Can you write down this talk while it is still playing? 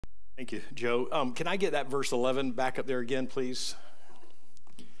Thank you, Joe. Can I get that verse 11 back up there again, please?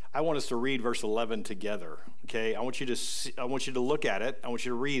 I want us to read verse 11 together, okay? I want you to look at it. I want you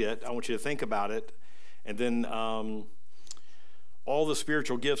to read it. I want you to think about it. And then all the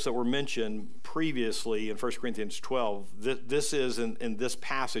spiritual gifts that were mentioned previously in 1 Corinthians 12, this is, in this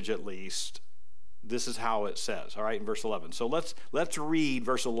passage at least, this is how it says, all right, in verse 11. So let's read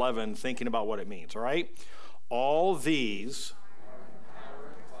verse 11 thinking about what it means, all right? All these...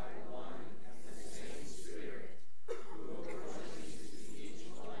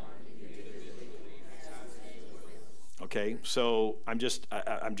 Okay, so I'm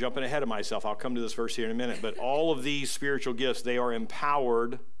jumping ahead of myself. I'll come to this verse here in a minute. But all of these spiritual gifts, they are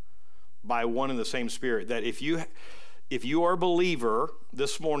empowered by one and the same Spirit. That if you are a believer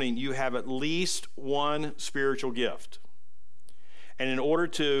this morning, you have at least one spiritual gift. And in order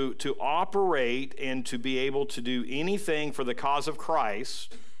to operate and to be able to do anything for the cause of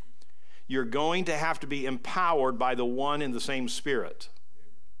Christ, you're going to have to be empowered by the one and the same Spirit.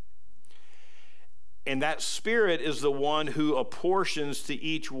 And that Spirit is the one who apportions to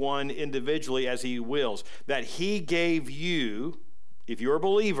each one individually as he wills. That he gave you, if you're a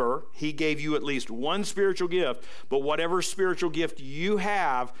believer, he gave you at least one spiritual gift, but whatever spiritual gift you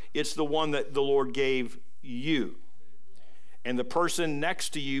have, it's the one that the Lord gave you. And the person next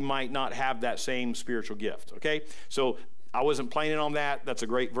to you might not have that same spiritual gift, okay? So I wasn't planning on that. That's a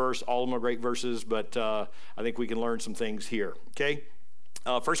great verse. All of them are great verses, but I think we can learn some things here, okay?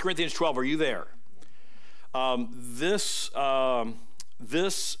 1 Corinthians 12, are you there? This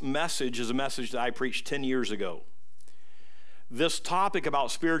message is a message that I preached 10 years ago. This topic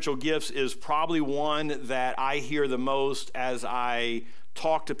about spiritual gifts is probably one that I hear the most as I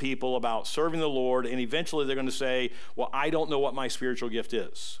talk to people about serving the Lord, and eventually they're going to say, well, I don't know what my spiritual gift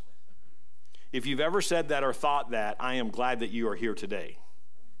is. If you've ever said that or thought that, I am glad that you are here today.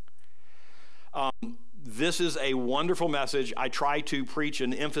 This is a wonderful message. I try to preach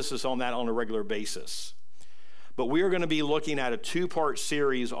an emphasis on that on a regular basis. But we are going to be looking at a two-part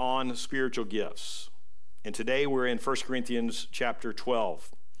series on spiritual gifts. And today we're in 1 Corinthians chapter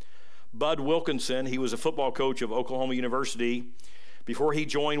 12. Bud Wilkinson, he was a football coach of Oklahoma University before he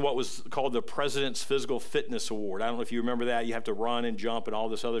joined what was called the President's Physical Fitness Award. I don't know if you remember that. You have to run and jump and all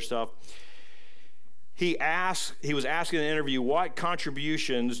this other stuff. He was asked in an interview, what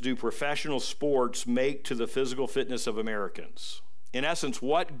contributions do professional sports make to the physical fitness of Americans? In essence,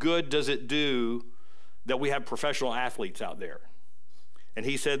 what good does it do that we have professional athletes out there? And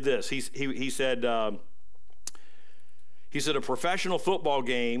he said this. He said a professional football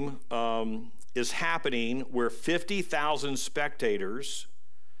game is happening where 50,000 spectators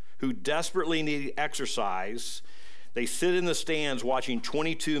who desperately need exercise, they sit in the stands watching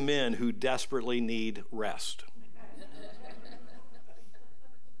 22 men who desperately need rest.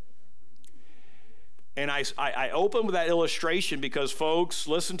 And I open with that illustration because, folks,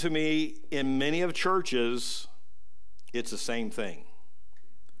 listen to me, in many of churches, it's the same thing.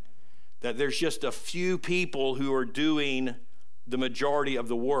 That there's just a few people who are doing the majority of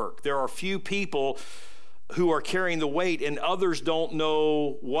the work. There are a few people who are carrying the weight, and others don't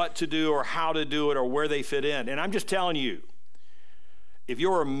know what to do or how to do it or where they fit in. And I'm just telling you, if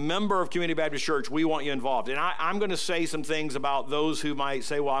you're a member of Community Baptist Church, we want you involved. And I'm going to say some things about those who might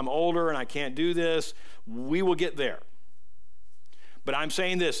say, well, I'm older and I can't do this. We will get there. But I'm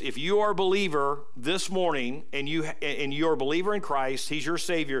saying this, if you are a believer this morning and you're a believer in Christ, he's your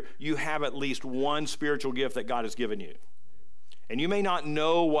Savior, you have at least one spiritual gift that God has given you. And you may not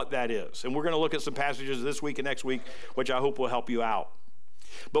know what that is. And we're going to look at some passages this week and next week, which I hope will help you out.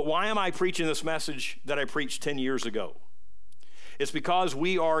 But why am I preaching this message that I preached 10 years ago? It's because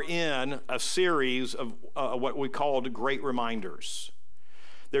we are in a series of what we called Great Reminders.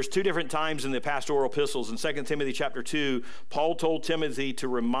 There's two different times in the pastoral epistles. In 2 Timothy chapter 2, Paul told Timothy to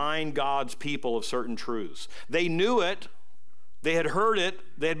remind God's people of certain truths. They knew it. They had heard it.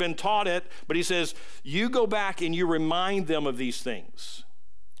 They had been taught it. But he says, you go back and you remind them of these things.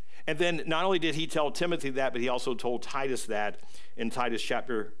 And then not only did he tell Timothy that, but he also told Titus that in Titus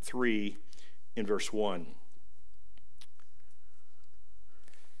chapter 3 in verse 1.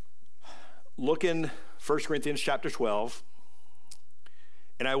 Look in 1 Corinthians chapter 12,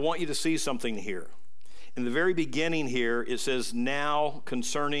 and I want you to see something here. In the very beginning here, it says, now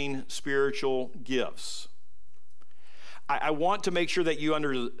concerning spiritual gifts. I want to make sure that you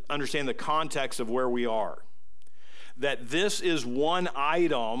understand the context of where we are. That this is one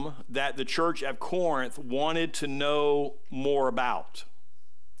item that the church at Corinth wanted to know more about.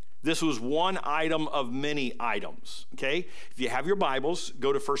 This was one item of many items, okay? If you have your Bibles,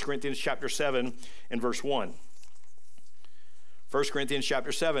 go to 1 Corinthians chapter 7 and verse 1. 1 Corinthians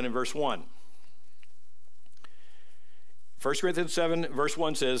chapter 7 and verse 1. 1 Corinthians 7 verse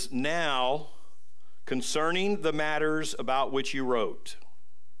 1 says, "Now concerning the matters about which you wrote."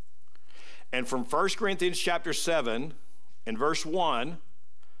 And from 1 Corinthians chapter 7 and verse 1,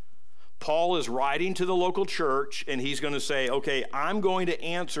 Paul is writing to the local church, and he's going to say, okay, I'm going to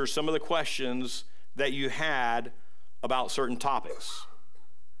answer some of the questions that you had about certain topics.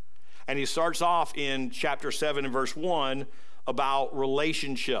 And he starts off in chapter 7 and verse 1 about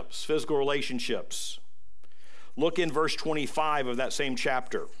relationships, physical relationships. Look in verse 25 of that same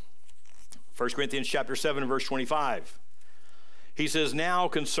chapter. 1 Corinthians chapter 7 and verse 25. He says, "Now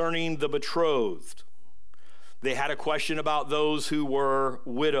concerning the betrothed." They had a question about those who were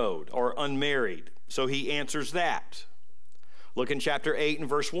widowed or unmarried. So he answers that. Look in chapter 8 and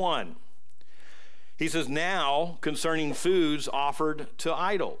verse 1. He says, "Now concerning foods offered to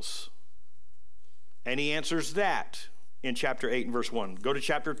idols." And he answers that in chapter 8 and verse 1. Go to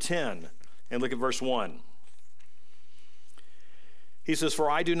chapter 10 and look at verse 1. He says, "For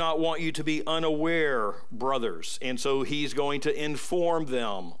I do not want you to be unaware, brothers." And so he's going to inform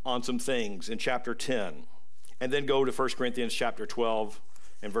them on some things in chapter 10. And then go to 1 Corinthians chapter 12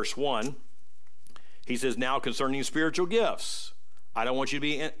 and verse 1. He says, "Now concerning spiritual gifts, I don't want you to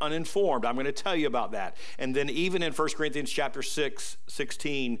be uninformed. I'm going to tell you about that." And then even in 1 Corinthians chapter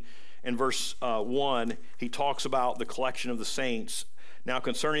 16 and verse 1, he talks about the collection of the saints. Now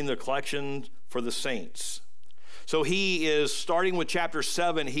concerning the collection for the saints. So he is starting with chapter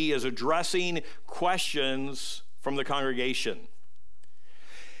 7. He is addressing questions from the congregation.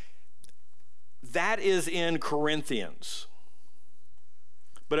 That is in Corinthians.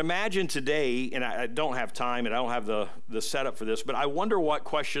 But imagine today, and I don't have time and I don't have the setup for this, but I wonder what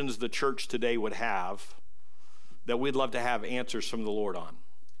questions the church today would have that we'd love to have answers from the Lord on.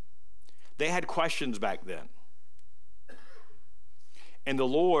 They had questions back then. And the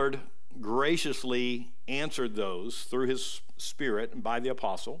Lord graciously answered those through his Spirit and by the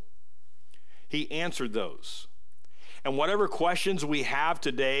apostle. He answered those. And whatever questions we have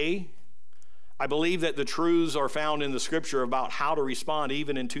today, I believe that the truths are found in the scripture about how to respond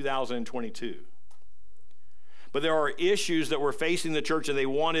even in 2022. But there are issues that were facing the church and they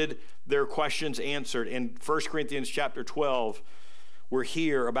wanted their questions answered. In 1 Corinthians chapter 12, we're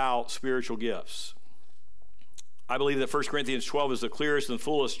here about spiritual gifts. I believe that 1 Corinthians 12 is the clearest and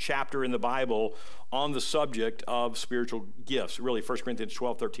fullest chapter in the Bible on the subject of spiritual gifts. Really, 1 Corinthians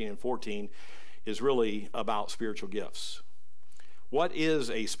 12, 13, and 14 is really about spiritual gifts. What is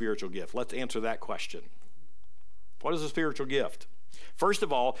a spiritual gift? Let's answer that question. What is a spiritual gift? First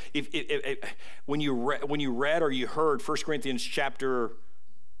of all, when you read or you heard 1 Corinthians chapter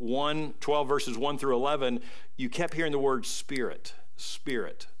 1, 12 verses 1 through 11, you kept hearing the word spirit,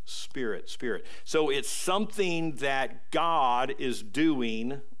 spirit, spirit, spirit. So it's something that God is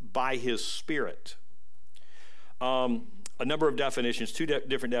doing by his Spirit. A number of definitions, two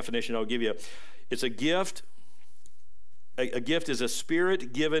different definitions I'll give you. It's a gift. A gift is a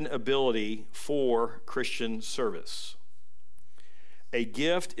Spirit-given ability for Christian service. A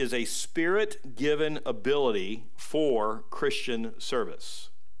gift is a Spirit-given ability for Christian service.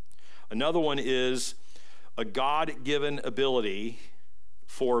 Another one is a God-given ability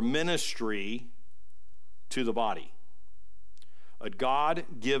for ministry to the body. A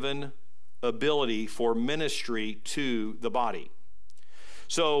God-given ability for ministry to the body.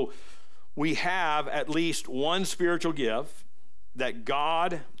 So we have at least one spiritual gift that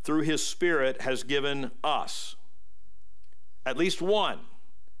God, through his Spirit, has given us. At least one.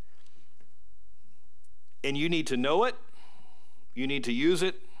 And you need to know it. You need to use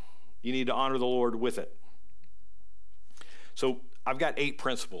it. You need to honor the Lord with it. So I've got 8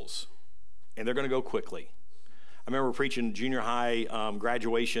 principles, and they're going to go quickly. I remember preaching junior high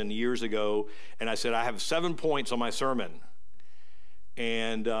graduation years ago, and I said, I have 7 points on my sermon.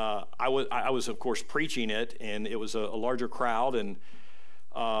 And I was, of course, preaching it, and it was a larger crowd. And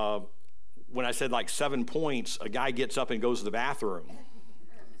when I said like 7 points, a guy gets up and goes to the bathroom.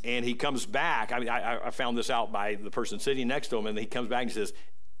 And he comes back. I mean, I found this out by the person sitting next to him, and he comes back and says,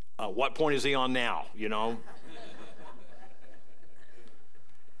 what point is he on now, you know?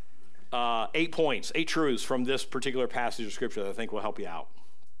 8 points, 8 truths from this particular passage of Scripture that I think will help you out.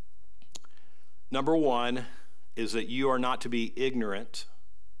 Number 1 is that you are not to be ignorant,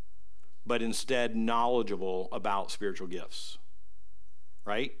 but instead knowledgeable about spiritual gifts,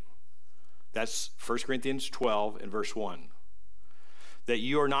 right? That's 1 Corinthians 12 and verse 1. That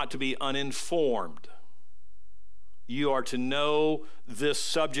you are not to be uninformed. You are to know this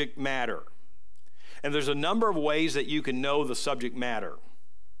subject matter. And there's a number of ways that you can know the subject matter,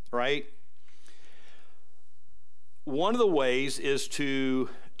 right? one of the ways is to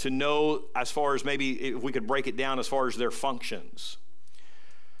know, as far as maybe if we could break it down as far as their functions.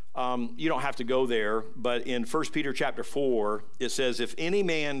 You don't have to go there, but in 1 Peter chapter 4, it says, if any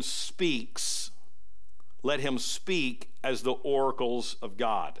man speaks, let him speak as the oracles of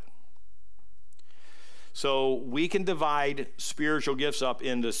God. So we can divide spiritual gifts up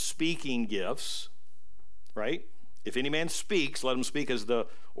into speaking gifts, right? If any man speaks, let him speak as the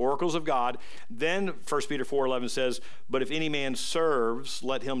oracles of God. Then 1 Peter 4:11 says, but if any man serves,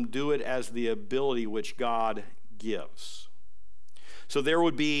 let him do it as the ability which God gives. So there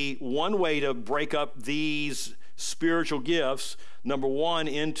would be one way to break up these spiritual gifts, number one,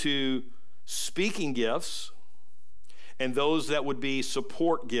 into speaking gifts, and those that would be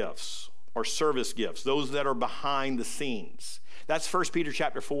support gifts or service gifts, those that are behind the scenes. That's 1 Peter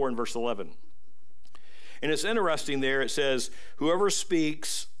chapter 4 and verse 11. And it's interesting there, it says, whoever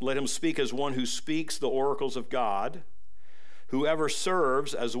speaks, let him speak as one who speaks the oracles of God. Whoever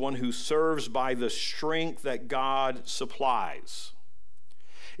serves, as one who serves by the strength that God supplies.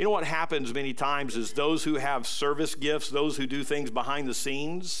 You know what happens many times is those who have service gifts, those who do things behind the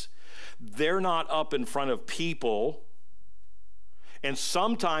scenes, they're not up in front of people. And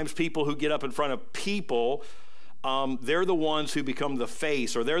sometimes people who get up in front of people, they're the ones who become the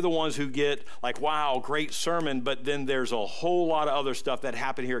face, or they're the ones who get like, wow, great sermon, but then there's a whole lot of other stuff that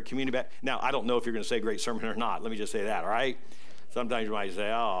happened here at Community Baptist. Now, I don't know if you're going to say great sermon or not. Let me just say that, all right? Sometimes you might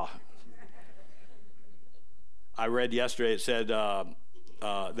say, oh. I read yesterday, it said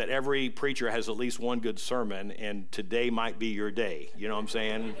that every preacher has at least one good sermon, and today might be your day. You know what I'm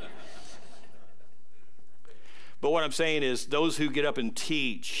saying? But what I'm saying is those who get up and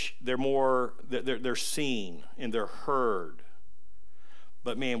teach, they're seen and they're heard.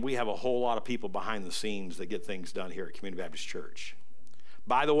 But man, we have a whole lot of people behind the scenes that get things done here at Community Baptist Church.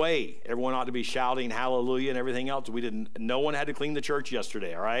 By the way, everyone ought to be shouting hallelujah and everything else. No one had to clean the church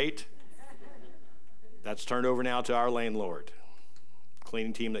yesterday, all right? That's turned over now to our landlord,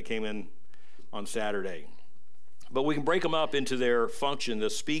 cleaning team that came in on Saturday. But we can break them up into their function,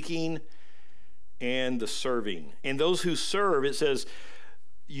 the speaking and the serving. And those who serve, it says,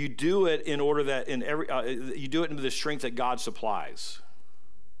 you do it in order that you do it into the strength that God supplies.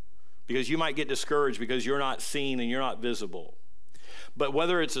 Because you might get discouraged because you're not seen and you're not visible. But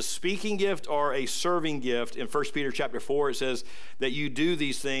whether it's a speaking gift or a serving gift, in 1 Peter chapter 4, it says that you do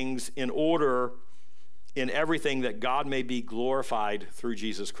these things in order in everything that God may be glorified through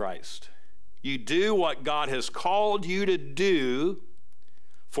Jesus Christ. You do what God has called you to do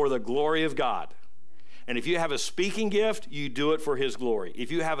for the glory of God. And if you have a speaking gift, you do it for his glory.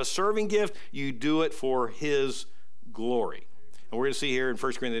 If you have a serving gift, you do it for his glory. And we're going to see here in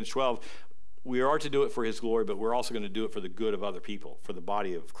 1 Corinthians 12, we are to do it for his glory, but we're also going to do it for the good of other people, for the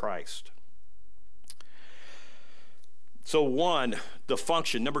body of Christ. So one, the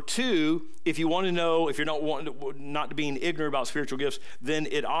function. Number two, if you want to know, if you're not being ignorant about spiritual gifts, then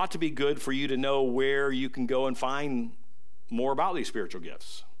it ought to be good for you to know where you can go and find more about these spiritual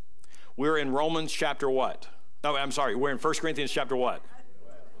gifts. We're in Romans chapter what? No, I'm sorry. We're in 1 Corinthians chapter what?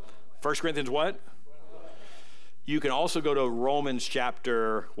 1 Corinthians what? You can also go to Romans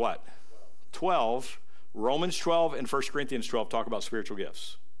chapter what? 12. Romans 12 and 1 Corinthians 12 talk about spiritual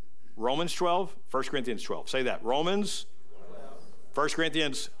gifts. Romans 12, 1 Corinthians 12. Say that. Romans, 1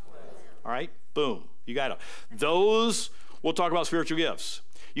 Corinthians. All right. Boom. You got it. Those will talk about spiritual gifts.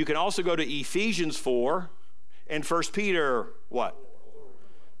 You can also go to Ephesians 4 and 1 Peter what?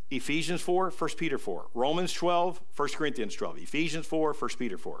 Ephesians 4, 1 Peter 4, Romans 12, 1 Corinthians 12, Ephesians 4, 1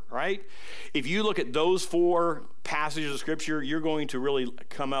 Peter 4, right? If you look at those four passages of Scripture, you're going to really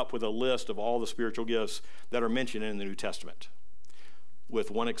come up with a list of all the spiritual gifts that are mentioned in the New Testament, with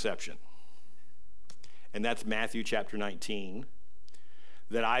one exception. And that's Matthew chapter 19,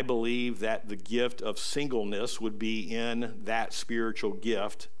 that I believe that the gift of singleness would be in that spiritual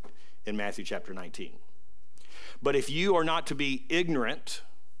gift in Matthew chapter 19. But if you are not to be ignorant,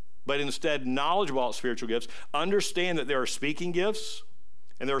 but instead knowledgeable about spiritual gifts, understand that there are speaking gifts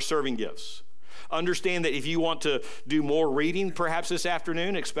and there are serving gifts. Understand that if you want to do more reading perhaps this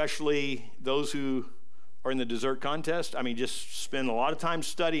afternoon, especially those who are in the dessert contest, just spend a lot of time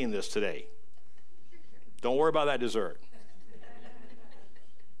studying this today. Don't worry about that dessert.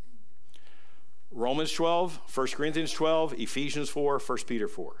 Romans 12, 1 Corinthians 12, Ephesians 4, 1 Peter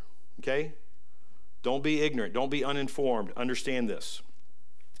 4. Okay? Don't be ignorant. Don't be uninformed. Understand this.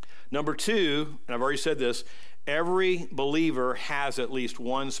 Number two, and I've already said this, every believer has at least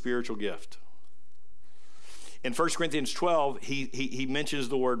one spiritual gift. In 1 Corinthians 12, he mentions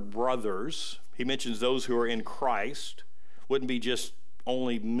the word brothers. He mentions those who are in Christ. Wouldn't be just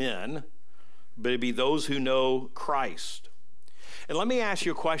only men, but it'd be those who know Christ. And let me ask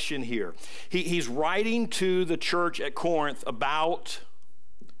you a question here. He's writing to the church at Corinth about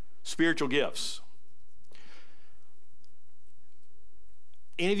spiritual gifts.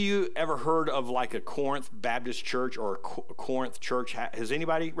 Any of you ever heard of like a Corinth Baptist church or a Corinth church? Has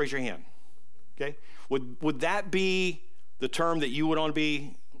anybody? Raise your hand. Okay. Would that be the term that you would want to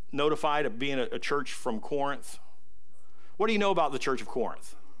be notified of being a church from Corinth? What do you know about the church of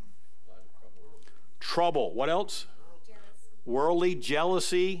Corinth? Trouble. What else? Worldly,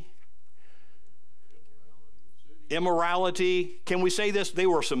 jealousy, immorality. Can we say this? They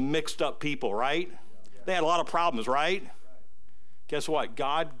were some mixed up people, right? They had a lot of problems, right? Guess what?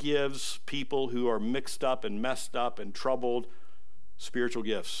 God gives people who are mixed up and messed up and troubled spiritual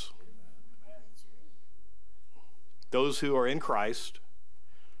gifts. Those who are in Christ,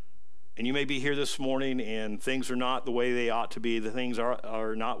 and you may be here this morning and things are not the way they ought to be. The things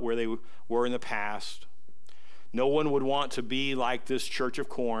are not where they were in the past. No one would want to be like this church of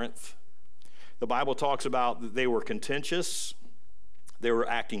Corinth. The Bible talks about that they were contentious, they were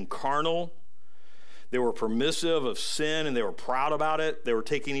acting carnal, they were permissive of sin, and they were proud about it. They were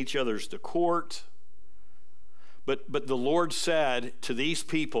taking each other's to court. But the Lord said to these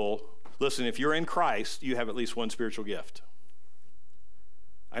people, listen, if you're in Christ, you have at least one spiritual gift.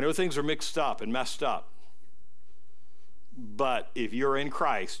 I know things are mixed up and messed up, but if you're in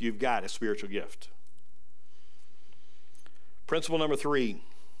Christ, you've got a spiritual gift. Principle number 3.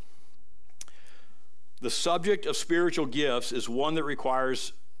 The subject of spiritual gifts is one that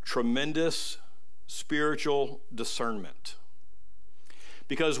requires tremendous spiritual discernment.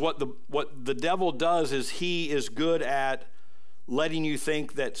 Because what the devil does is he is good at letting you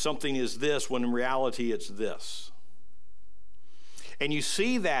think that something is this when in reality it's this. And you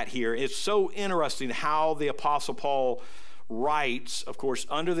see that here. It's so interesting how the Apostle Paul writes, of course,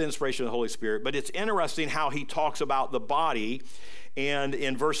 under the inspiration of the Holy Spirit, but it's interesting how he talks about the body. And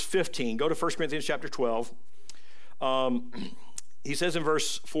in verse 15, go to 1 Corinthians chapter 12. He says in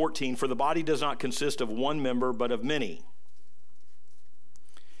verse 14, for the body does not consist of one member, but of many.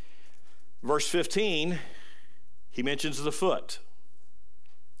 Verse 15, he mentions the foot.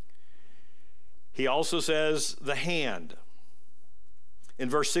 He also says the hand. In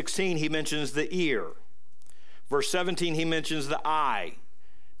verse 16, he mentions the ear. Verse 17, he mentions the eye.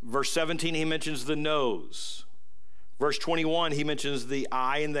 Verse 17, he mentions the nose. Verse 21, he mentions the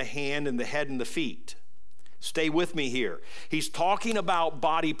eye and the hand and the head and the feet. Stay with me here. He's talking about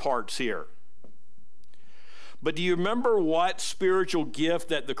body parts here. But do you remember what spiritual gift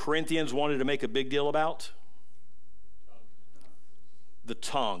that the Corinthians wanted to make a big deal about? The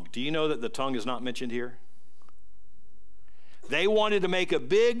tongue. Do you know that the tongue is not mentioned here? They wanted to make a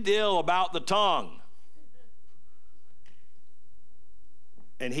big deal about the tongue.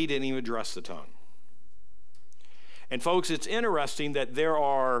 And he didn't even address the tongue. And folks, it's interesting that there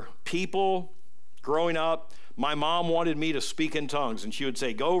are people growing up. My mom wanted me to speak in tongues, and she would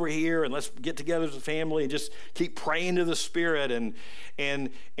say, go over here and let's get together as a family and just keep praying to the Spirit. And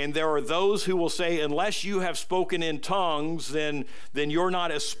there are those who will say, unless you have spoken in tongues, then you're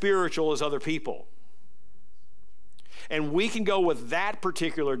not as spiritual as other people. And we can go with that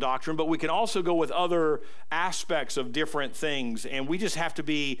particular doctrine, but we can also go with other aspects of different things. And we just have to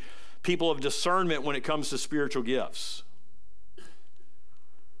be people of discernment when it comes to spiritual gifts.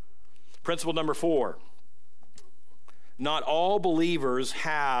 Principle number 4. Not all believers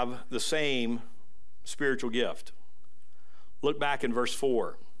have the same spiritual gift. Look back in verse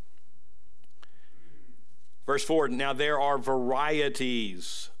 4. Verse 4, now there are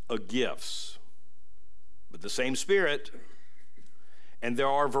varieties of gifts, but the same Spirit. And there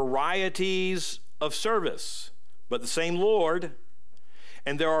are varieties of service, but the same Lord.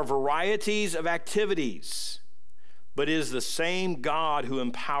 And there are varieties of activities, but it is the same God who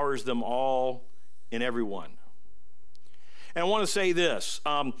empowers them all in everyone. And I want to say this,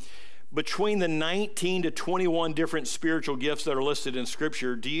 between the 19 to 21 different spiritual gifts that are listed in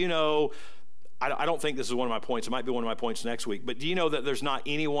Scripture, do you know, I don't think this is one of my points, it might be one of my points next week, but do you know that there's not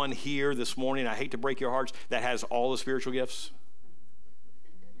anyone here this morning, I hate to break your hearts, that has all the spiritual gifts?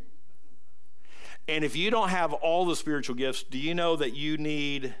 And if you don't have all the spiritual gifts, do you know that you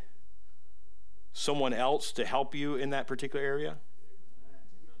need someone else to help you in that particular area?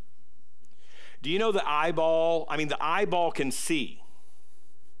 Do you know the eyeball? I mean, the eyeball can see.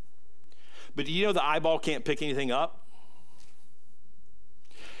 But do you know the eyeball can't pick anything up?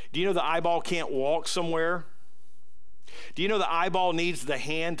 Do you know the eyeball can't walk somewhere? Do you know the eyeball needs the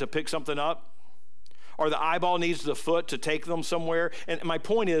hand to pick something up? Or the eyeball needs the foot to take them somewhere? And my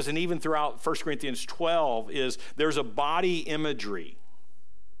point is, and even throughout 1 Corinthians 12, is there's a body imagery.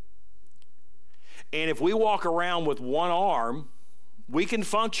 And if we walk around with one arm, we can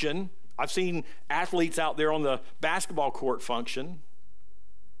function. I've seen athletes out there on the basketball court function.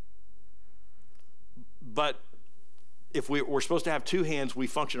 But if we're supposed to have two hands, we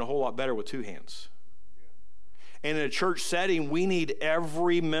function a whole lot better with two hands. And in a church setting, we need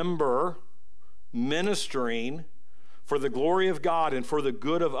every member ministering for the glory of God and for the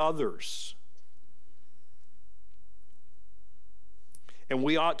good of others. And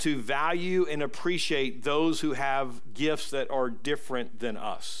we ought to value and appreciate those who have gifts that are different than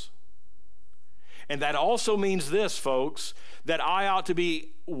us. And that also means this, folks, that I ought to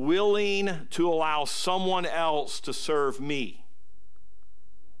be willing to allow someone else to serve me.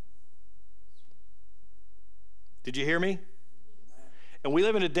 Did you hear me? And we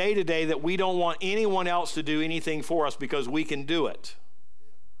live in a day today that we don't want anyone else to do anything for us because we can do it.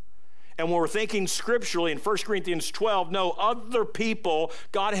 And when we're thinking scripturally in 1 Corinthians 12, no, other people,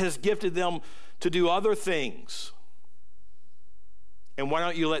 God has gifted them to do other things. And why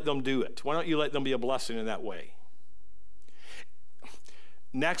don't you let them do it? Why don't you let them be a blessing in that way?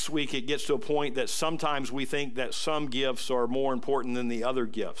 Next week, it gets to a point that sometimes we think that some gifts are more important than the other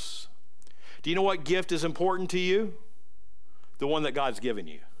gifts. Do you know what gift is important to you? The one that God's given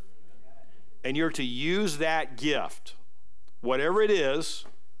you. And you're to use that gift, whatever it is,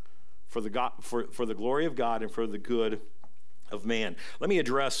 for the glory of God and for the good of man. Let me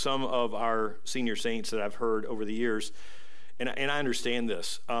address some of our senior saints that I've heard over the years, and I understand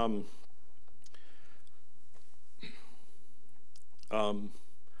this.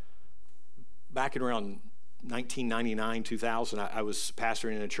 Back in around 1999, 2000, I was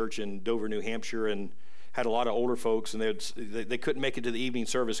pastoring in a church in Dover, New Hampshire, and had a lot of older folks, and they couldn't make it to the evening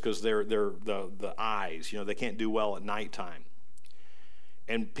service because they're the eyes, they can't do well at nighttime.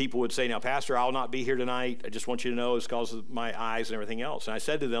 And people would say, now, Pastor, I'll not be here tonight. I just want you to know it's because of my eyes and everything else. And I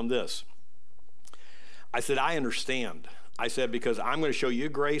said to them this. I said, I understand. I said, because I'm going to show you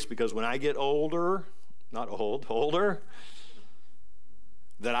grace, because when I get older, older,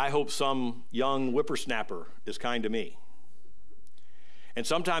 that I hope some young whippersnapper is kind to me. And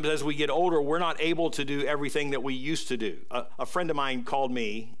sometimes as we get older, we're not able to do everything that we used to do. A friend of mine called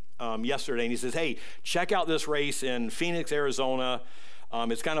me yesterday, and he says, hey, check out this race in Phoenix, Arizona.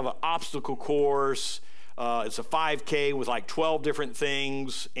 It's kind of an obstacle course. It's a 5K with like 12 different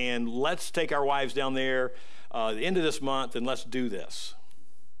things, and let's take our wives down there the end of this month, and let's do this.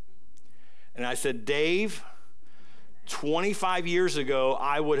 And I said, Dave, 25 years ago,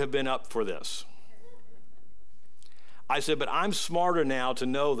 I would have been up for this. I said, but I'm smarter now to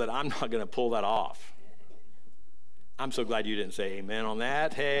know that I'm not going to pull that off. I'm so glad you didn't say amen on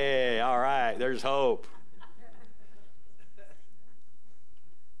that. Hey, all right, there's hope.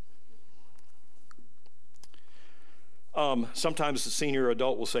 Sometimes the senior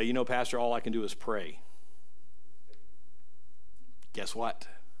adult will say, Pastor, all I can do is pray. Guess what?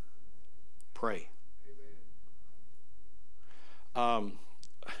 Pray. I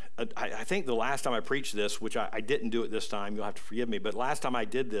think the last time I preached this, which I didn't do it this time, you'll have to forgive me, but last time I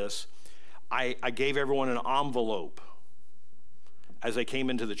did this, I gave everyone an envelope as they came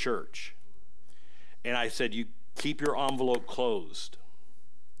into the church. And I said, you keep your envelope closed.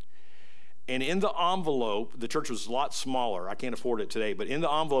 And in the envelope, the church was a lot smaller. I can't afford it today, but in the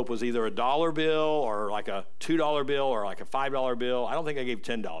envelope was either a $1 bill or like a $2 bill or like a $5 bill. I don't think I gave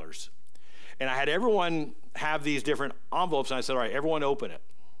 $10. And I had everyone have these different envelopes, and I said, all right, everyone open it.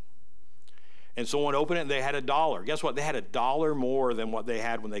 And someone opened it, and they had $1. Guess what? They had $1 more than what they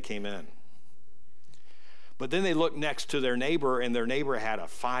had when they came in. But then they looked next to their neighbor, and their neighbor had a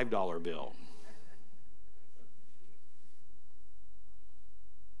 $5 bill.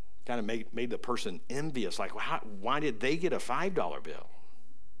 Kind of made the person envious. Like, why did they get a $5 bill?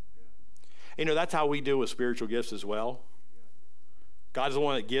 That's how we do with spiritual gifts as well. God's the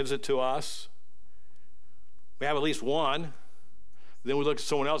one that gives it to us. We have at least one. Then we look at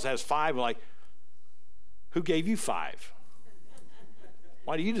someone else that has 5, and we're like, who gave you 5?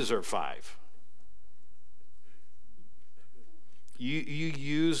 Why do you deserve 5? You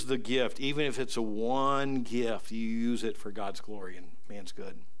use the gift, even if it's a one gift, you use it for God's glory and man's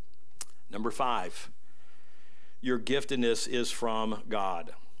good. Number 5, your giftedness is from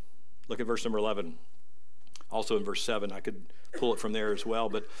God. Look at verse number 11. Also in verse 7, I could pull it from there as well,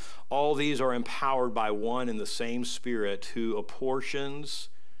 but all these are empowered by one and the same Spirit who apportions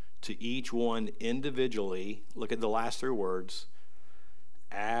to each one individually, look at the last 3 words,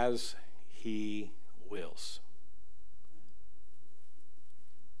 as he wills.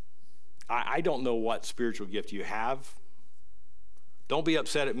 I don't know what spiritual gift you have. Don't be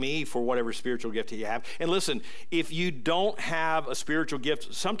upset at me for whatever spiritual gift you have. And listen, if you don't have a spiritual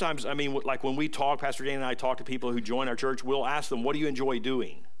gift, sometimes, I mean, like when we talk, Pastor Dan and I talk to people who join our church, we'll ask them, what do you enjoy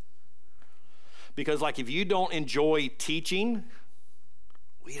doing? Because like if you don't enjoy teaching,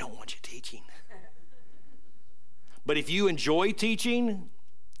 we don't want you teaching. But if you enjoy teaching,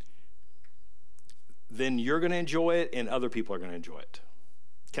 then you're going to enjoy it and other people are going to enjoy it.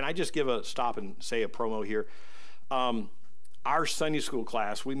 Can I just give a stop and say a promo here? Our Sunday school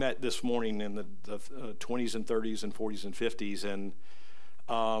class, we met this morning in the 20s and 30s and 40s and 50s,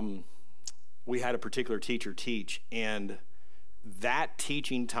 and we had a particular teacher teach, and that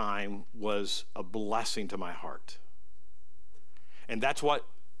teaching time was a blessing to my heart. And that's what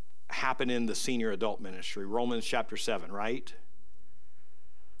happened in the senior adult ministry, Romans chapter 7, right?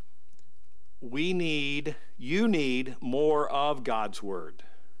 You need more of God's word,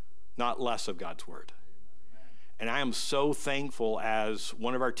 not less of God's word. And I am so thankful, as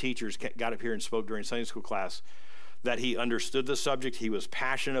one of our teachers got up here and spoke during Sunday school class, that he understood the subject, he was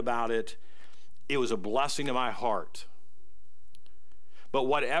passionate about it. It was a blessing to my heart. But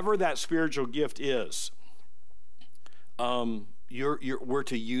whatever that spiritual gift is, we're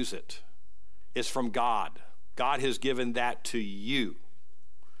to use it. It's from God. God has given that to you.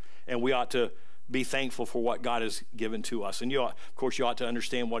 And we ought to be thankful for what God has given to us. And of course, you ought to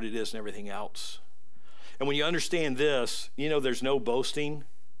understand what it is and everything else. And when you understand this, you know there's no boasting.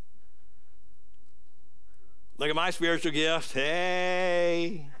 Look at my spiritual gift.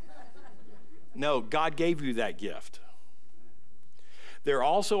 Hey. No, God gave you that gift. There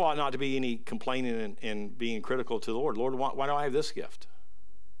also ought not to be any complaining and being critical to the Lord. Lord, why do I have this gift?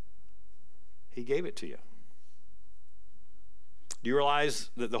 He gave it to you. Do you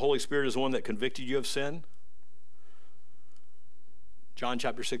realize that the Holy Spirit is the one that convicted you of sin? John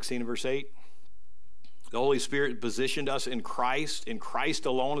chapter 16 and verse 8. The Holy Spirit positioned us in Christ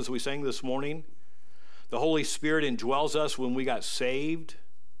alone, as we sang this morning. The Holy Spirit indwells us when we got saved.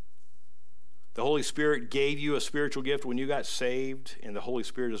 The Holy Spirit gave you a spiritual gift when you got saved, and the Holy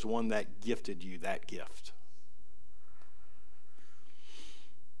Spirit is the one that gifted you that gift.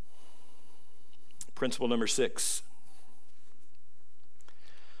 Principle number 6.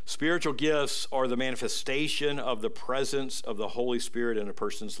 Spiritual gifts are the manifestation of the presence of the Holy Spirit in a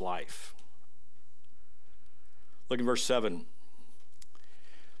person's life. Look at verse 7.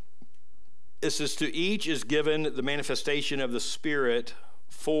 It says, to each is given the manifestation of the Spirit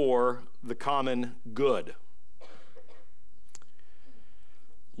for the common good.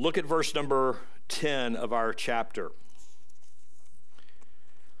 Look at verse number 10 of our chapter.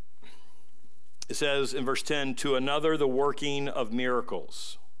 It says in verse 10, to another the working of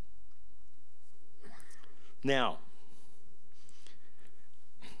miracles. Now,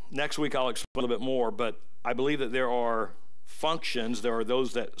 next week I'll explain a little bit more, but I believe that there are functions. There are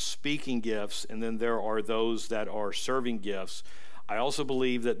those that speaking gifts, and then there are those that are serving gifts. I also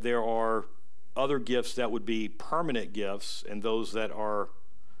believe that there are other gifts that would be permanent gifts and those that are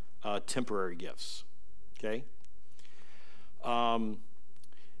temporary gifts, okay?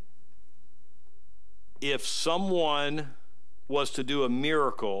 If someone was to do a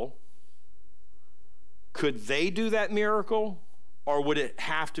miracle, could they do that miracle, or would it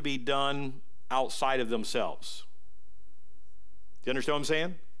have to be done outside of themselves? Do you understand what I'm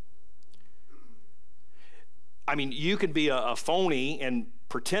saying? I mean, you could be a phony and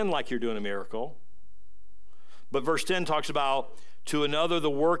pretend like you're doing a miracle, but verse 10 talks about to another the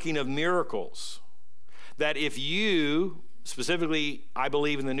working of miracles. That if you, specifically, I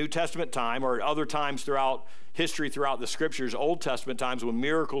believe in the New Testament time or other times throughout history, throughout the scriptures, Old Testament times when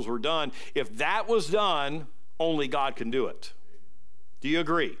miracles were done, if that was done, only God can do it. Do you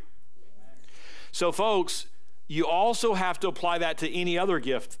agree? So folks, you also have to apply that to any other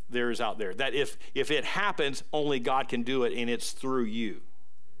gift there is out there. That if it happens, only God can do it, and it's through you.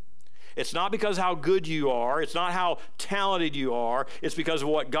 It's not because how good you are. It's not how talented you are. It's because of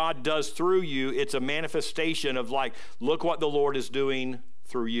what God does through you. It's a manifestation of like, look what the Lord is doing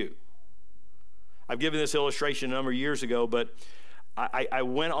through you. I've given this illustration a number of years ago, but I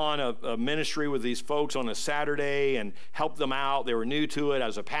went on a ministry with these folks on a Saturday and helped them out. They were new to it.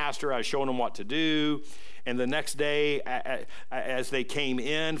 As a pastor, I was showing them what to do. And the next day, as they came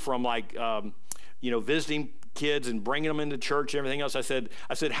in from like, visiting kids and bringing them into church and everything else, I said,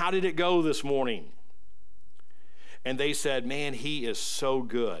 how did it go this morning? And they said, man, he is so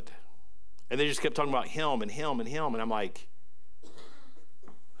good. And they just kept talking about him and him and him. And I'm like,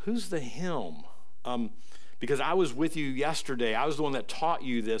 who's the him? Because I was with you yesterday. I was the one that taught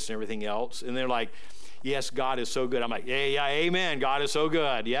you this and everything else. And they're like, yes, God is so good. I'm like, yeah, amen. God is so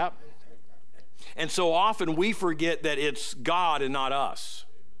good. Yep. And so often we forget that it's God and not us.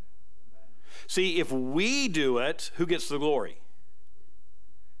 See, if we do it, who gets the glory?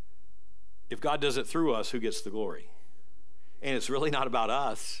 If God does it through us, who gets the glory? And it's really not about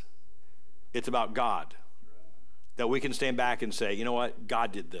us. It's about God. That we can stand back and say, you know what?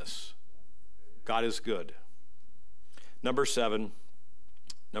 God did this. God is good. Number seven,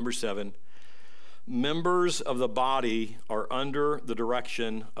 members of the body are under the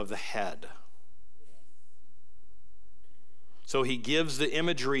direction of the head. So he gives the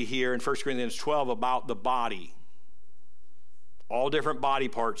imagery here in 1 Corinthians 12 about the body. All different body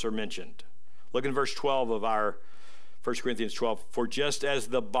parts are mentioned. Look in verse 12 of our 1 Corinthians 12. For just as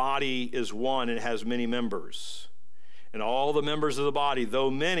the body is one and has many members, and all the members of the body,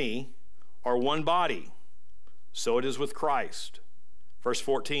 though many, are one body, so it is with Christ. Verse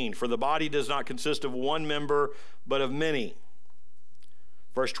 14, for the body does not consist of one member, but of many.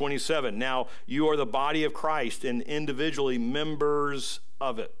 Verse 27, now you are the body of Christ and individually members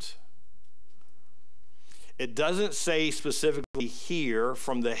of it. It doesn't say specifically here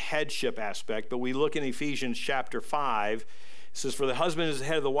from the headship aspect, but we look in Ephesians chapter 5. It says, for the husband is the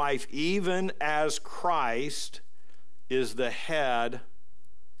head of the wife, even as Christ is the head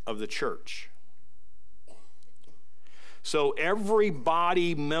of the church. So every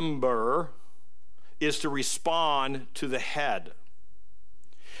body member is to respond to the head.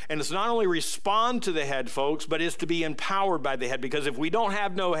 And it's not only respond to the head, folks, but it's to be empowered by the head. Because if we don't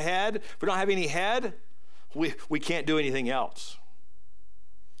have no head, if we don't have any head, we can't do anything else.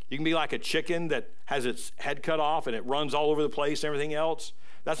 You can be like a chicken that has its head cut off and it runs all over the place and everything else.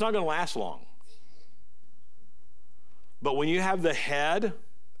 That's not going to last long. But when you have the head,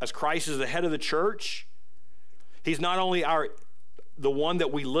 as Christ is the head of the church, he's not only the one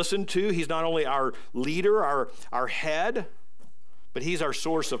that we listen to, he's not only our leader, our head, but he's our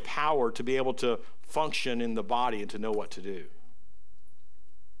source of power to be able to function in the body and to know what to do.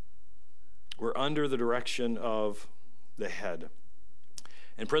 We're under the direction of the head.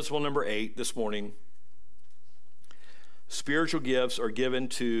 And principle number 8 this morning, spiritual gifts are given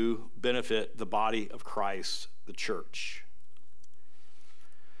to benefit the body of Christ, the church.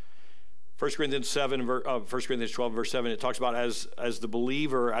 1 Corinthians 12, verse 7, it talks about as the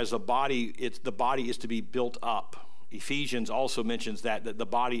believer, as a body, the body is to be built up. Ephesians also mentions that the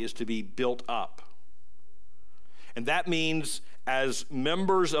body is to be built up. And that means as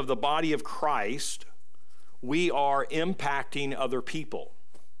members of the body of Christ, we are impacting other people.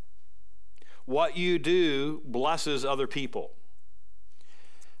 What you do blesses other people.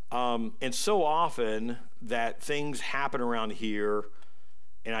 And so often that things happen around here,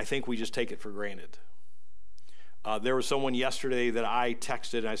 and I think we just take it for granted. There was someone yesterday that I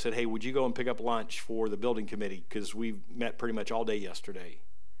texted, and I said, hey, would you go and pick up lunch for the building committee? Because we met pretty much all day yesterday.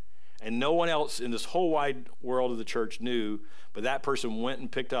 And no one else in this whole wide world of the church knew, but that person went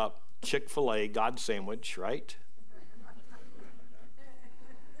and picked up Chick-fil-A God's sandwich, right?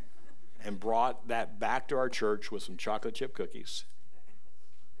 And brought that back to our church with some chocolate chip cookies.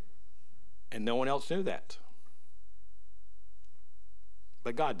 And no one else knew that.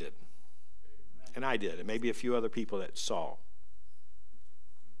 But God did. And I did, and maybe a few other people that saw.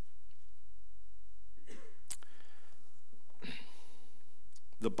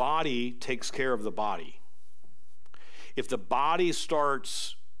 The body takes care of the body. If the body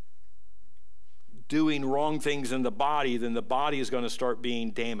starts doing wrong things in the body, then the body is going to start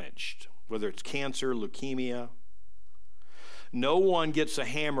being damaged, whether it's cancer, leukemia. No one gets a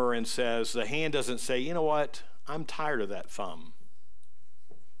hammer and says, the hand doesn't say, you know what, I'm tired of that thumb,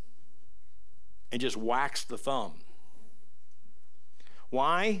 and just whacks the thumb.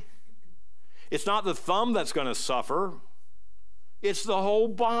 Why? It's not the thumb that's going to suffer. It's the whole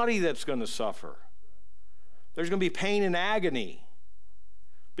body that's going to suffer. There's going to be pain and agony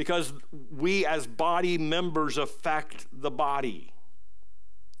because we as body members affect the body.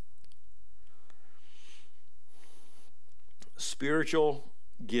 Spiritual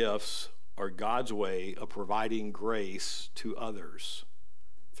gifts are God's way of providing grace to others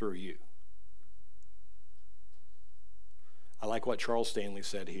through you. I like what Charles Stanley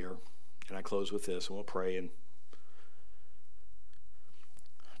said here, and I close with this, and we'll pray. And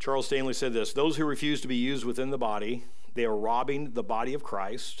Charles Stanley said this: those who refuse to be used within the body, they are robbing the body of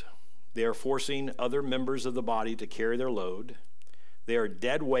Christ. They are forcing other members of the body to carry their load. They are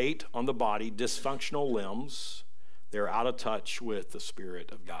dead weight on the body, dysfunctional limbs. They are out of touch with the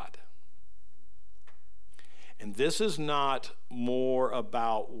Spirit of God. And this is not more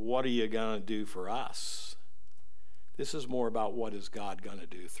about what are you going to do for us. This is more about what is God going to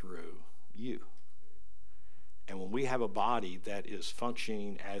do through you. And when we have a body that is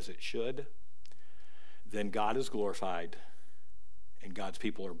functioning as it should, then God is glorified and God's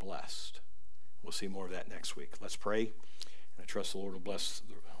people are blessed. We'll see more of that next week. Let's pray, and I trust the Lord will bless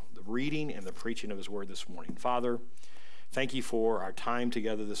the reading and the preaching of his word this morning. Father, thank you for our time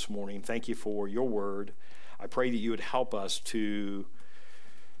together this morning. Thank you for your word. I pray that you would help us to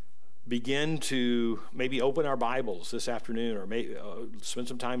begin to maybe open our Bibles this afternoon, or maybe spend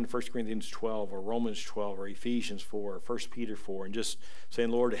some time in 1 Corinthians 12 or Romans 12 or Ephesians 4 or 1 Peter 4, and just saying,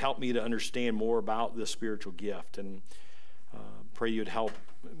 Lord, help me to understand more about this spiritual gift. And pray you'd help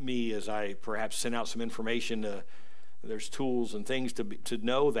me as I perhaps send out some information. There's tools and things to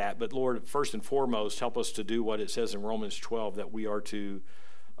know that, but Lord, first and foremost, help us to do what it says in Romans 12, that we are to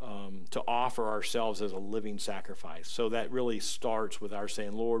offer ourselves as a living sacrifice. So that really starts with our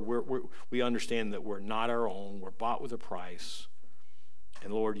saying, Lord, we understand that we're not our own. We're bought with a price.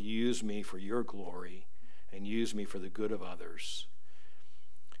 And Lord, use me for your glory and use me for the good of others.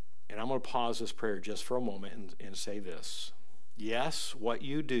 And I'm going to pause this prayer just for a moment and say this. Yes, what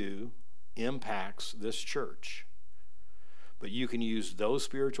you do impacts this church, but you can use those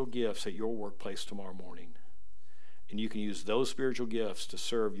spiritual gifts at your workplace tomorrow morning. And you can use those spiritual gifts to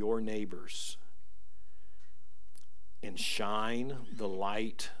serve your neighbors and shine the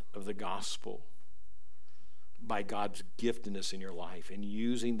light of the gospel by God's giftedness in your life, and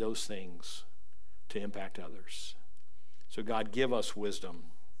using those things to impact others. So God, give us wisdom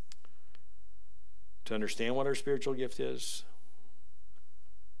to understand what our spiritual gift is,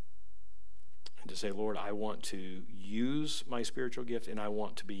 and to say, Lord, I want to use my spiritual gift, and I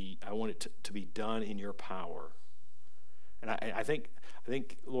want it to be done in your power. And I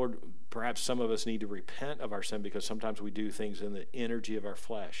think, Lord, perhaps some of us need to repent of our sin, because sometimes we do things in the energy of our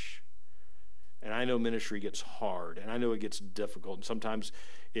flesh. And I know ministry gets hard, and I know it gets difficult, and sometimes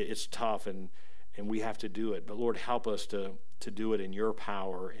it's tough, and we have to do it. But Lord, help us to do it in your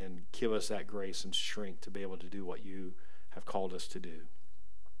power, and give us that grace and strength to be able to do what you have called us to do.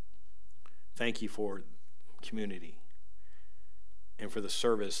 Thank you for community and for the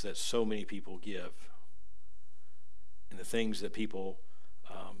service that so many people give, and the things that people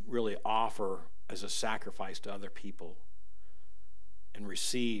really offer as a sacrifice to other people, and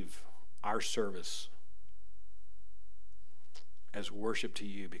receive our service as worship to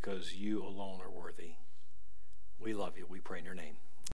you, because you alone are worthy. We love you. We pray in your name.